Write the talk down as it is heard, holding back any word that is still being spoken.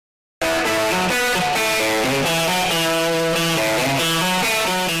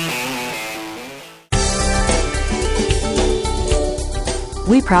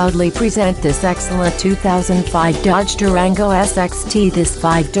We proudly present this excellent 2005 Dodge Durango SXT. This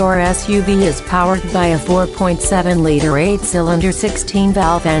 5-door SUV is powered by a 4.7-liter 8-cylinder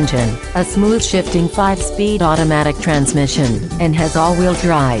 16-valve engine, a smooth shifting 5-speed automatic transmission, and has all-wheel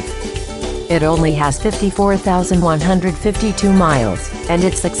drive. It only has 54,152 miles, and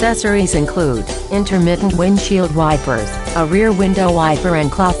its accessories include intermittent windshield wipers, a rear window wiper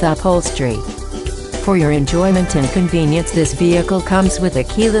and cloth upholstery. For your enjoyment and convenience, this vehicle comes with a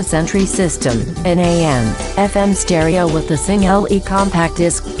keyless entry system, an AM/FM stereo with a single compact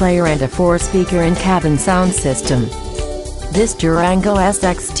disc player and a 4-speaker in-cabin sound system. This Durango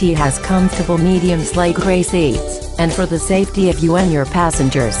SXT has comfortable medium slate gray seats, and for the safety of you and your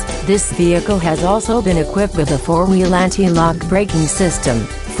passengers, this vehicle has also been equipped with a 4-wheel anti-lock braking system,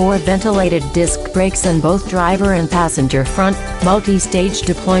 4 ventilated disc brakes and both driver and passenger front, multi-stage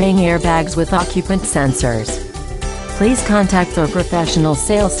deploying airbags with occupant sensors. Please contact our professional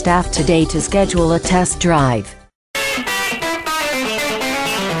sales staff today to schedule a test drive.